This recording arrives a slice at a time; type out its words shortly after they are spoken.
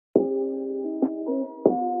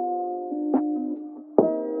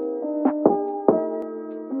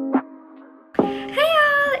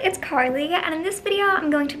Carly, and in this video I'm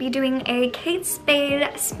going to be doing a Kate Spade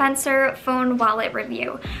Spencer phone wallet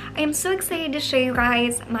review. I am so excited to show you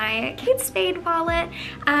guys my Kate Spade wallet,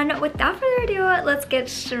 and without further ado, let's get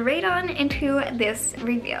straight on into this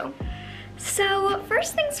review. So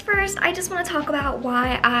first things first, I just want to talk about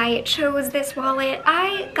why I chose this wallet.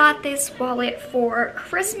 I got this wallet for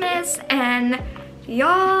Christmas, and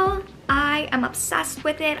y'all, I am obsessed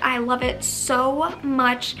with it. I love it so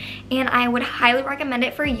much, and I would highly recommend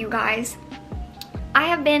it for you guys. I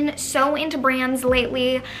have been so into brands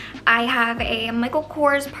lately. I have a Michael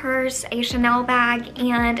Kors purse, a Chanel bag,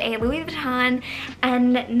 and a Louis Vuitton,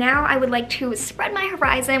 and now I would like to spread my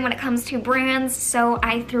horizon when it comes to brands, so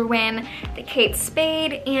I threw in the Kate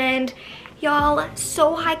Spade, and y'all,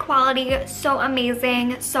 so high quality, so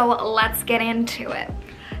amazing, so let's get into it.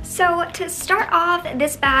 So to start off,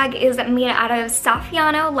 this bag is made out of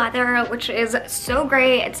Saffiano leather, which is so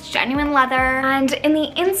great. It's genuine leather. And in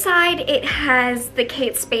the inside, it has the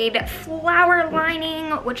Kate Spade flower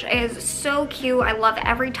lining, which is so cute. I love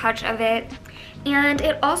every touch of it. And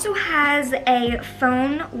it also has a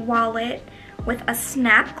phone wallet with a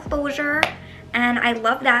snap closure. And I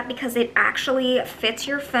love that because it actually fits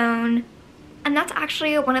your phone. And that's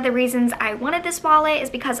actually one of the reasons I wanted this wallet,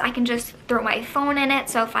 is because I can just throw my phone in it.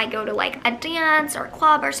 So if I go to like a dance or a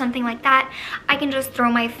club or something like that, I can just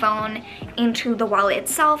throw my phone into the wallet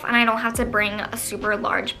itself and I don't have to bring a super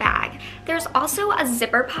large bag. There's also a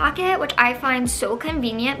zipper pocket, which I find so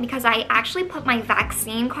convenient because I actually put my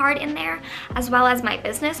vaccine card in there as well as my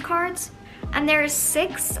business cards. And there's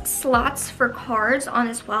 6 slots for cards on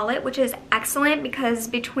this wallet, which is excellent because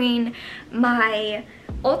between my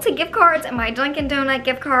Ulta gift cards and my Dunkin' Donut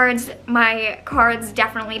gift cards, my cards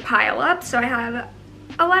definitely pile up, so I have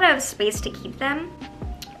a lot of space to keep them.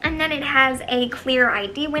 And then it has a clear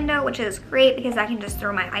ID window, which is great because I can just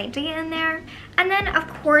throw my ID in there. And then of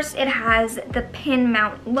course it has the pin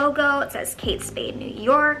mount logo. It says Kate Spade New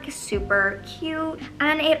York, super cute.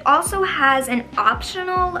 And it also has an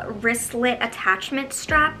optional wristlet attachment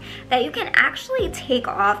strap that you can actually take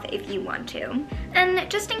off if you want to. And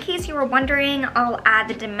just in case you were wondering, I'll add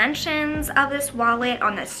the dimensions of this wallet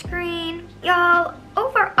on the screen. Y'all,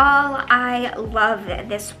 overall, I love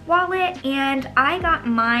this wallet, and I got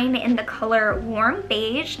mine in the color warm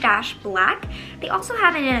beige - black. They also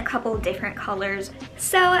have it in a couple different colors.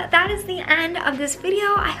 So that is the end of this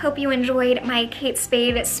video. I hope you enjoyed my Kate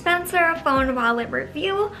Spade Spencer phone wallet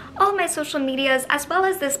review. All of my social medias as well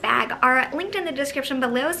as this bag are linked in the description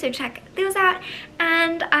below, so check those out.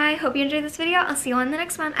 And I hope you enjoyed this video. I'll see you on the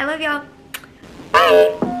next one. I love y'all.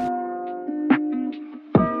 Bye!